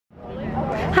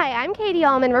I'm Katie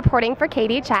Uhlmann reporting for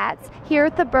Katie Chats, here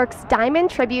at the Birks Diamond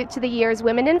Tribute to the Year's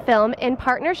Women in Film in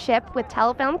partnership with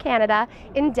TELEFILM Canada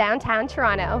in downtown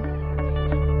Toronto.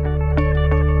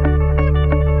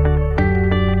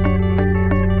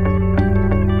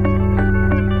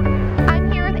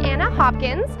 I'm here with Anna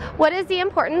Hopkins. What is the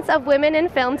importance of women in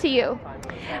film to you?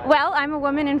 Well, I'm a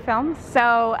woman in film,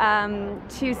 so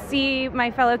to see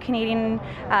my fellow Canadian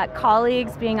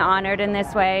colleagues being honored in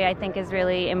this way, I think is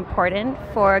really important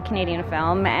for Canadian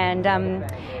film, and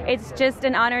it's just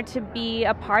an honor to be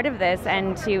a part of this,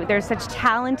 and there's such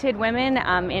talented women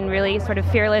in really sort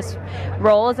of fearless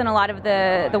roles in a lot of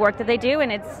the work that they do,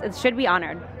 and it should be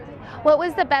honored. What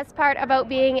was the best part about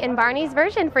being in Barney's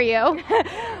version for you?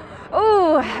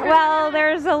 Oh, well,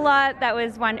 there's a lot that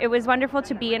was it was wonderful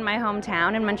to be in my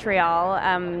hometown in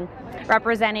Montreal,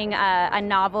 representing a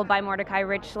novel by Mordecai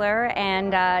Richler,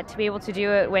 and to be able to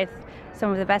do it with some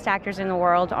of the best actors in the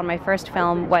world on my first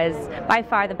film was by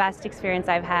far the best experience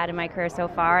I've had in my career so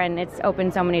far, and it's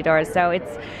opened so many doors. So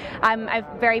I'm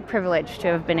very privileged to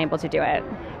have been able to do it.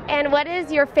 And what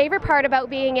is your favorite part about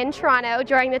being in Toronto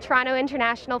during the Toronto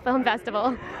International Film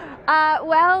Festival?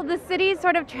 Well, the city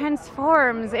sort of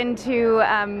transforms into,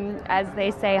 as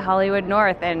they say, Hollywood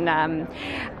North, and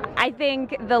I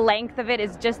think the length of it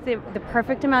is just the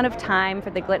perfect amount of time for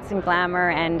the glitz and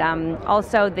glamour, and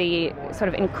also the sort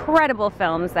of incredible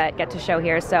films that get to show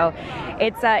here. So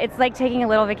it's like taking a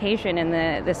little vacation in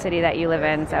the city that you live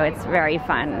in, so it's very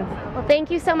fun. Well, thank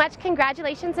you so much.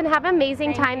 Congratulations, and have an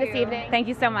amazing time this evening. Thank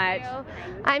you so much.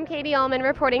 I'm Katie Uhlmann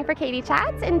reporting for Katie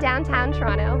Chats in downtown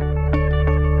Toronto.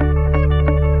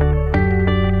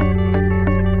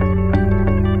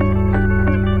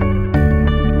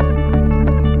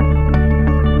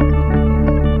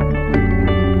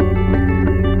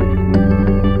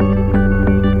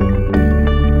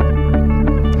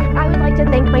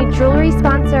 Thank my jewelry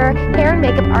sponsor, hair and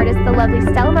makeup artist, the lovely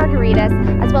Stella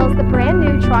Margaritis, as well as the brand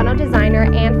new Toronto designer,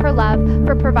 FORLOVE,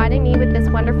 for providing me with this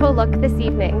wonderful look this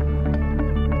evening.